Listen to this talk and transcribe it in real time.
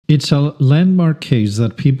It's a landmark case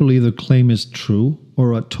that people either claim is true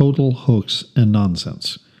or a total hoax and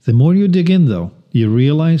nonsense. The more you dig in, though, you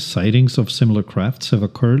realize sightings of similar crafts have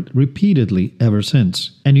occurred repeatedly ever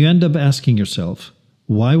since, and you end up asking yourself,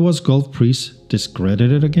 why was Gulf Breeze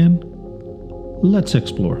discredited again? Let's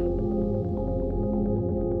explore.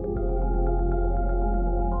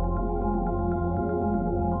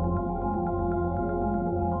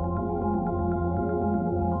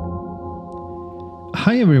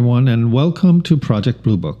 Hi everyone, and welcome to Project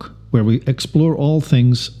Bluebook, where we explore all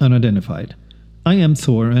things unidentified. I am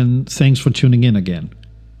Thor, and thanks for tuning in again.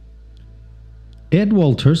 Ed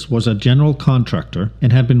Walters was a general contractor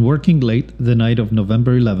and had been working late the night of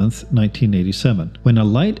November 11th, 1987, when a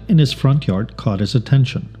light in his front yard caught his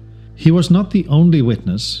attention. He was not the only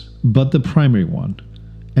witness, but the primary one,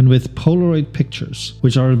 and with Polaroid pictures,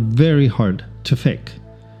 which are very hard to fake.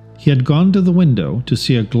 He had gone to the window to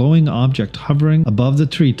see a glowing object hovering above the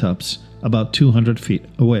treetops about 200 feet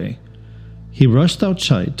away. He rushed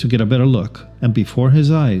outside to get a better look, and before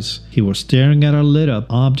his eyes, he was staring at a lit-up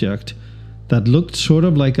object that looked sort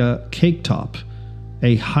of like a cake top,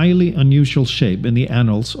 a highly unusual shape in the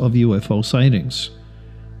annals of UFO sightings.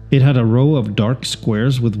 It had a row of dark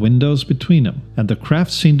squares with windows between them, and the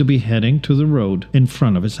craft seemed to be heading to the road in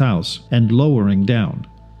front of his house and lowering down.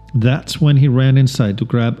 That's when he ran inside to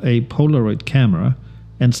grab a Polaroid camera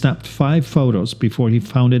and snapped 5 photos before he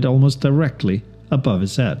found it almost directly above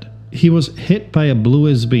his head. He was hit by a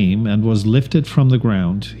bluish beam and was lifted from the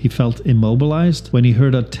ground. He felt immobilized when he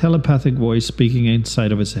heard a telepathic voice speaking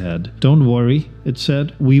inside of his head. "Don't worry," it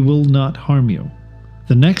said, "we will not harm you."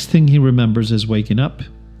 The next thing he remembers is waking up.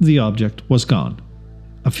 The object was gone.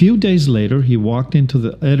 A few days later, he walked into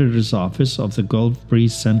the editor's office of the Gulf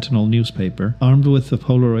Breeze Sentinel newspaper, armed with the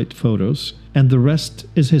Polaroid photos, and the rest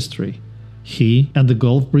is history. He and the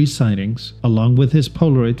Gulf Breeze sightings, along with his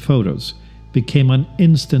Polaroid photos, became an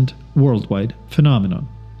instant worldwide phenomenon.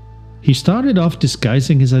 He started off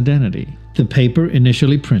disguising his identity. The paper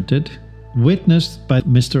initially printed, "Witnessed by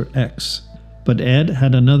Mr. X," but Ed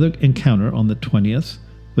had another encounter on the 20th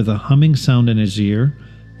with a humming sound in his ear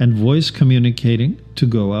and voice communicating to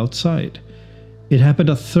go outside. It happened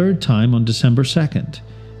a third time on December 2nd,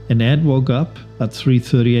 and Ed woke up at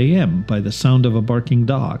 3:30 a.m. by the sound of a barking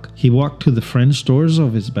dog. He walked to the French doors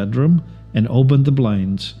of his bedroom and opened the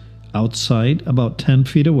blinds. Outside, about 10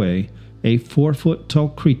 feet away, a 4-foot-tall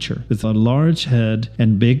creature with a large head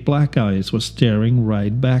and big black eyes was staring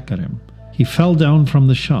right back at him. He fell down from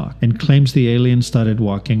the shock and claims the alien started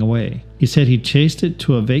walking away. He said he chased it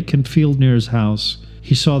to a vacant field near his house.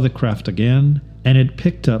 He saw the craft again, and it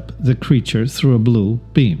picked up the creature through a blue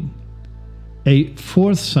beam. A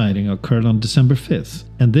fourth sighting occurred on December 5th,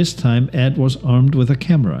 and this time Ed was armed with a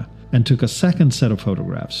camera and took a second set of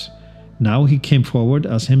photographs. Now he came forward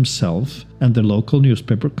as himself, and the local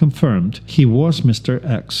newspaper confirmed he was Mr.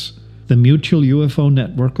 X. The Mutual UFO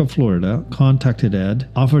Network of Florida contacted Ed,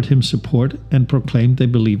 offered him support, and proclaimed they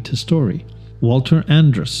believed his story. Walter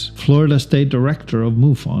Andrus, Florida State Director of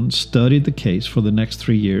MUFON, studied the case for the next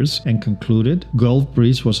 3 years and concluded Gulf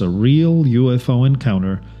Breeze was a real UFO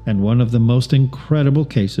encounter and one of the most incredible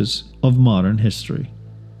cases of modern history.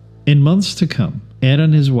 In months to come, Ed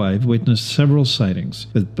and his wife witnessed several sightings,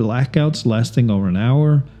 with blackouts lasting over an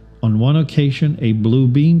hour. On one occasion, a blue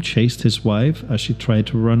beam chased his wife as she tried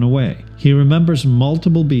to run away. He remembers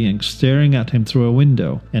multiple beings staring at him through a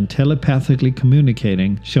window and telepathically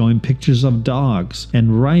communicating, showing pictures of dogs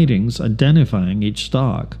and writings identifying each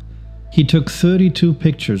dog. He took 32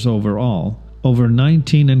 pictures overall, over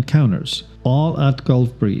 19 encounters, all at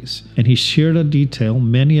Gulf Breeze, and he shared a detail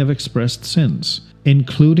many have expressed since,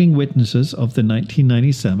 including witnesses of the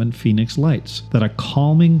 1997 Phoenix lights, that a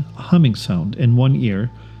calming humming sound in one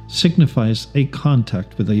ear signifies a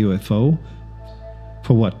contact with a UFO.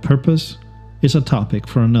 For what purpose is a topic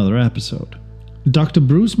for another episode. Dr.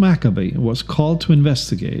 Bruce Maccabee was called to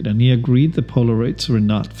investigate, and he agreed the Polaroids were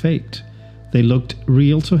not faked. They looked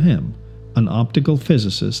real to him, an optical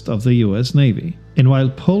physicist of the US Navy. And while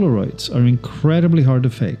Polaroids are incredibly hard to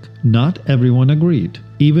fake, not everyone agreed,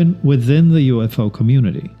 even within the UFO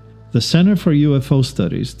community. The Center for UFO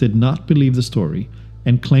Studies did not believe the story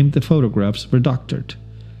and claimed the photographs were doctored.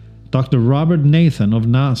 Dr. Robert Nathan of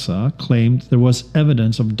NASA claimed there was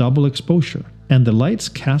evidence of double exposure, and the lights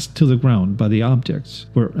cast to the ground by the objects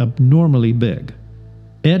were abnormally big.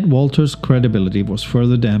 Ed Walters' credibility was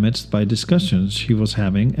further damaged by discussions he was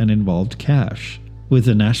having and involved cash, with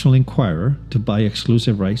the National Enquirer to buy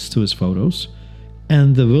exclusive rights to his photos,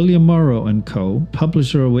 and the William Morrow & Co.,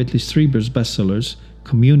 publisher of Whitley Strieber's bestsellers,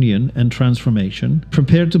 communion, and transformation,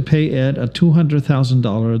 prepared to pay Ed a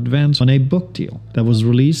 $200,000 advance on a book deal that was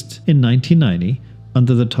released in 1990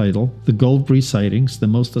 under the title The Gulf Breeze Sightings, the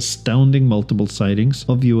Most Astounding Multiple Sightings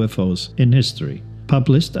of UFOs in History,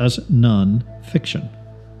 published as non-fiction.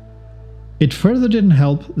 It further didn't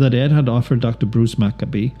help that Ed had offered Dr. Bruce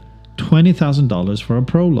Maccabee $20,000 for a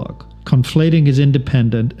prologue, conflating his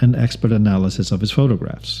independent and expert analysis of his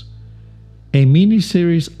photographs. A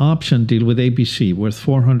miniseries option deal with ABC worth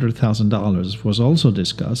 $400,000 was also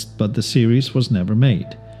discussed, but the series was never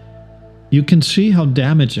made. You can see how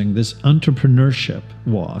damaging this entrepreneurship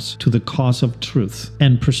was to the cause of truth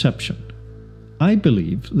and perception. I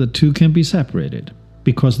believe the two can be separated,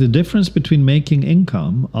 because the difference between making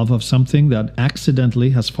income off of something that accidentally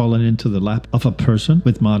has fallen into the lap of a person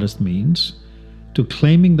with modest means, to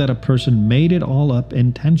claiming that a person made it all up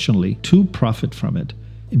intentionally to profit from it.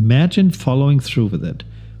 Imagine following through with it,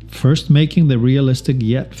 first making the realistic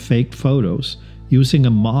yet faked photos, using a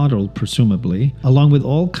model presumably, along with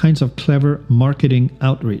all kinds of clever marketing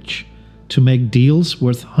outreach, to make deals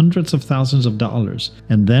worth hundreds of thousands of dollars,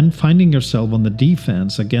 and then finding yourself on the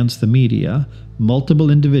defense against the media, multiple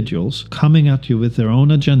individuals coming at you with their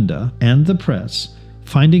own agenda, and the press,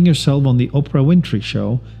 finding yourself on the Oprah Winfrey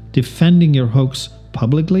Show, defending your hoax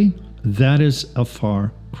publicly. That is a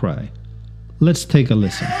far cry. Let's take a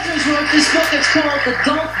listen. Authors wrote this book. It's called The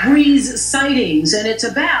Gulf Breeze Sightings, and it's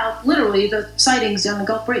about, literally, the sightings on the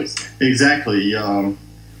Gulf Breeze. Exactly.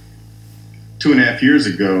 2.5 years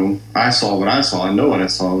ago, I saw what I saw. I know what I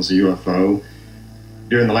saw was a UFO.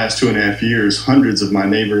 During the last 2.5 years, hundreds of my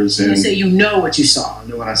neighbors and... You say you know what you saw. I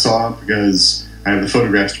know what I saw because I have the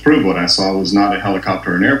photographs to prove what I saw was not a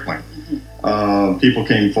helicopter or an airplane. People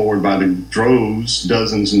came forward by the droves,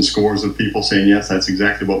 dozens and scores of people saying, yes, that's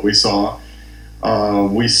exactly what we saw.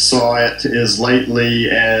 We saw it as lately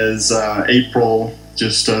as April,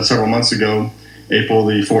 just several months ago, April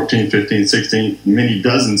the 14th, 15th, 16th, many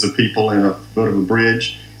dozens of people in a foot of a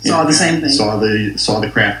bridge. Saw the same thing. Saw the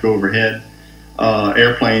craft go overhead.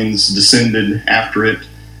 Airplanes descended after it,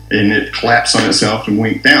 and it collapsed on itself and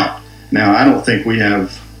winked out. Now, I don't think we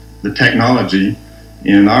have the technology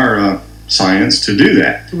in our science to do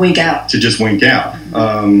that. To wink out. To just wink out.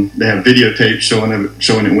 They have videotapes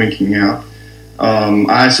showing it winking out.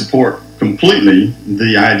 I support completely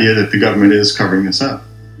the idea that the government is covering this up.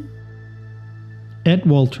 Ed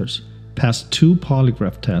Walters passed 2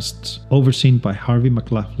 polygraph tests overseen by Harvey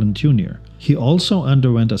McLaughlin Jr. He also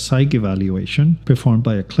underwent a psych evaluation performed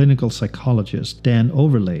by a clinical psychologist, Dan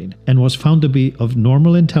Overlaid, and was found to be of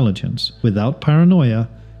normal intelligence, without paranoia,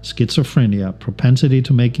 schizophrenia, propensity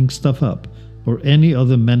to making stuff up, or any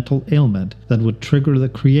other mental ailment that would trigger the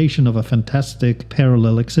creation of a fantastic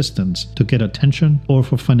parallel existence to get attention or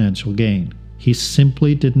for financial gain. He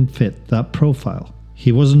simply didn't fit that profile.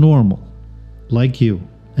 He was normal, like you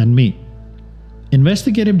and me.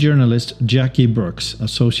 Investigative journalist Jackie Brooks,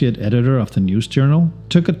 associate editor of the News Journal,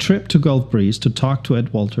 took a trip to Gulf Breeze to talk to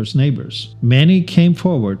Ed Walters' neighbors. Many came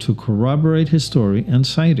forward to corroborate his story and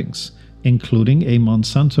sightings, including a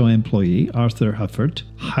Monsanto employee, Arthur Hufford,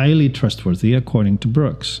 highly trustworthy according to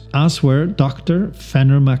Brooks, as were Dr.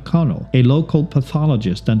 Fenner McConnell, a local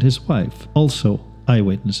pathologist, and his wife, also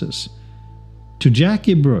eyewitnesses. To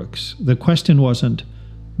Jackie Brooks, the question wasn't,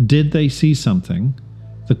 did they see something?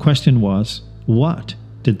 The question was, what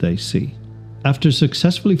did they see? After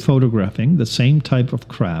successfully photographing the same type of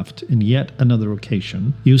craft in yet another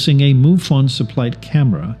occasion, using a MUFON-supplied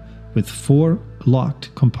camera with 4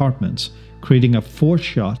 locked compartments, creating a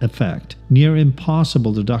 4-shot effect near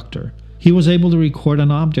impossible to doctor, he was able to record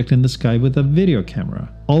an object in the sky with a video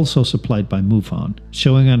camera, also supplied by MUFON,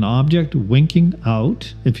 showing an object winking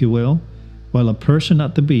out, if you will, while a person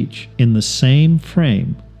at the beach in the same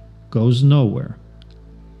frame goes nowhere.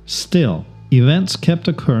 Still, events kept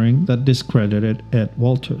occurring that discredited Ed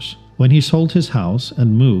Walters. When he sold his house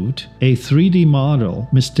and moved, a 3D model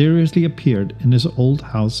mysteriously appeared in his old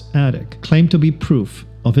house attic, claimed to be proof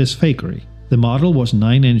of his fakery. The model was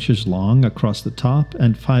 9 inches long across the top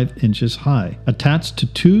and 5 inches high, attached to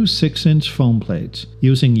 2 6-inch foam plates,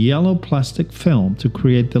 using yellow plastic film to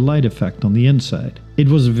create the light effect on the inside. It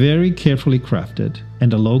was very carefully crafted,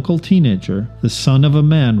 and a local teenager, the son of a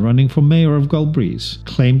man running for mayor of Gulf Breeze,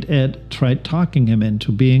 claimed Ed tried talking him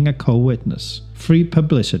into being a co-witness. Free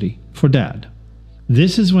publicity for Dad.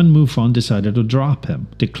 This is when MUFON decided to drop him,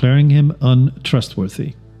 declaring him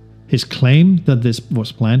untrustworthy. His claim that this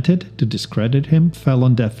was planted to discredit him fell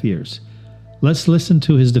on deaf ears. Let's listen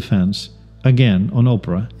to his defense, again on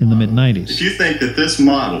Oprah in the mid-90s. If you think that this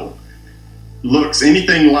model looks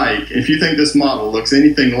anything like,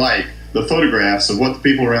 the photographs of what the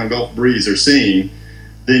people around Gulf Breeze are seeing,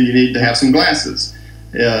 then you need to have some glasses.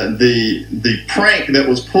 The prank that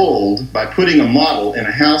was pulled by putting a model in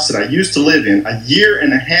a house that I used to live in a year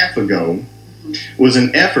and a half ago was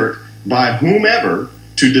an effort by whomever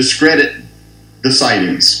to discredit the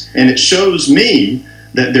sightings. And it shows me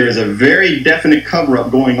that there is a very definite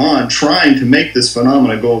cover-up going on trying to make this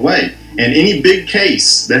phenomena go away. And any big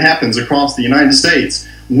case that happens across the United States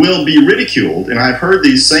will be ridiculed. And I've heard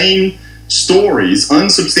these same stories,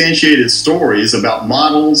 unsubstantiated stories about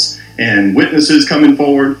models and witnesses coming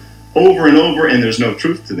forward over and over, and there's no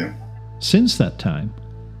truth to them. Since that time,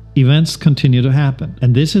 events continue to happen,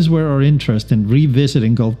 and this is where our interest in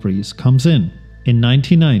revisiting Gulf Breeze comes in. In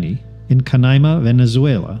 1990, in Canaima,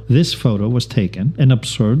 Venezuela, this photo was taken and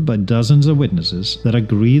observed by dozens of witnesses that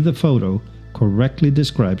agree the photo correctly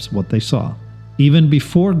describes what they saw. Even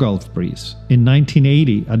before Gulf Breeze, in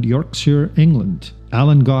 1980 at Yorkshire, England,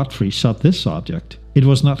 Alan Godfrey shot this object. It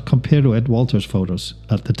was not compared to Ed Walters' photos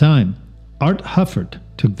at the time. Art Hufford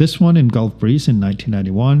took this one in Gulf Breeze in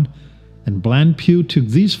 1991, and Bland Pugh took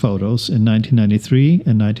these photos in 1993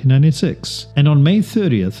 and 1996. And on May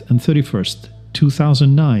 30th and 31st,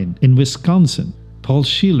 2009, in Wisconsin, Paul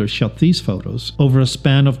Sheeler shot these photos over a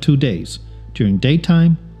span of 2 days, during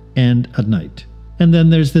daytime and at night. And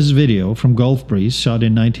then there's this video from Gulf Breeze shot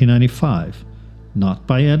in 1995, not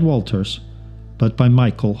by Ed Walters, but by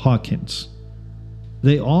Michael Hawkins.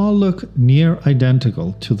 They all look near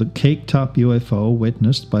identical to the cake-top UFO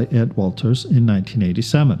witnessed by Ed Walters in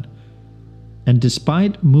 1987. And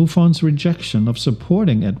despite MUFON's rejection of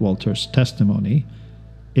supporting Ed Walters' testimony,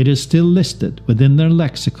 it is still listed within their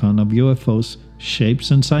lexicon of UFOs'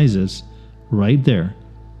 shapes and sizes, right there,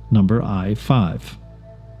 number I-5.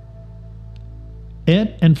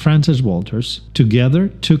 Ed and Francis Walters together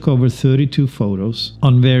took over 32 photos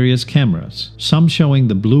on various cameras, some showing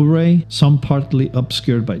the Blu-ray, some partly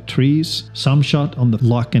obscured by trees, some shot on the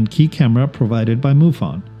lock and key camera provided by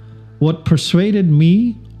MUFON. What persuaded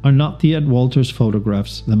me are not the Ed Walters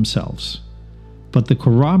photographs themselves, but the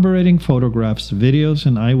corroborating photographs, videos,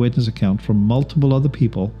 and eyewitness accounts from multiple other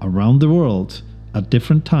people around the world at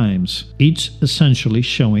different times, each essentially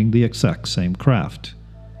showing the exact same craft.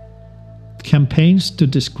 Campaigns to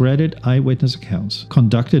discredit eyewitness accounts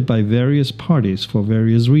conducted by various parties for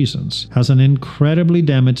various reasons has an incredibly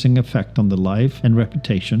damaging effect on the life and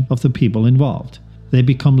reputation of the people involved. They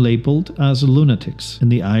become labeled as lunatics in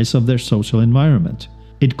the eyes of their social environment.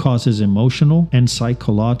 It causes emotional and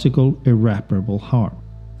psychological irreparable harm.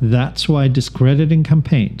 That's why discrediting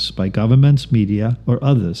campaigns by governments, media, or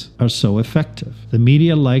others are so effective. The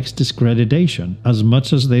media likes discreditation as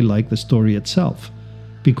much as they like the story itself,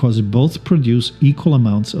 because both produce equal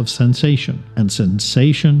amounts of sensation, and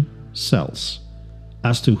sensation sells.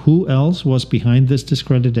 As to who else was behind this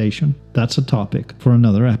discreditation, that's a topic for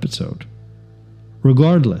another episode.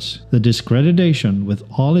 Regardless, the discreditation, with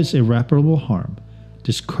all its irreparable harm,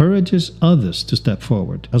 discourages others to step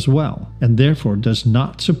forward as well, and therefore does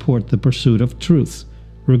not support the pursuit of truth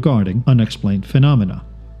regarding unexplained phenomena.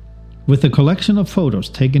 With a collection of photos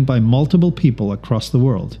taken by multiple people across the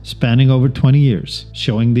world, spanning over 20 years,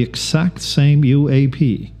 showing the exact same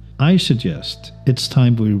UAP, I suggest it's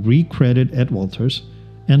time we recredit Ed Walters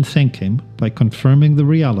and thank him by confirming the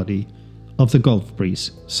reality of the Gulf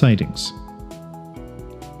Breeze sightings.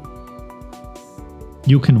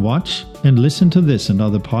 You can watch and listen to this and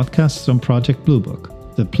other podcasts on Project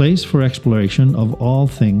Bluebook, the place for exploration of all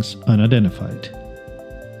things unidentified.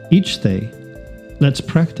 Each day, let's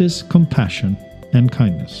practice compassion and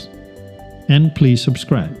kindness. And please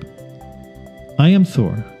subscribe. I am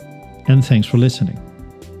Thor, and thanks for listening.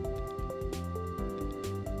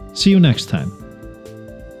 See you next time.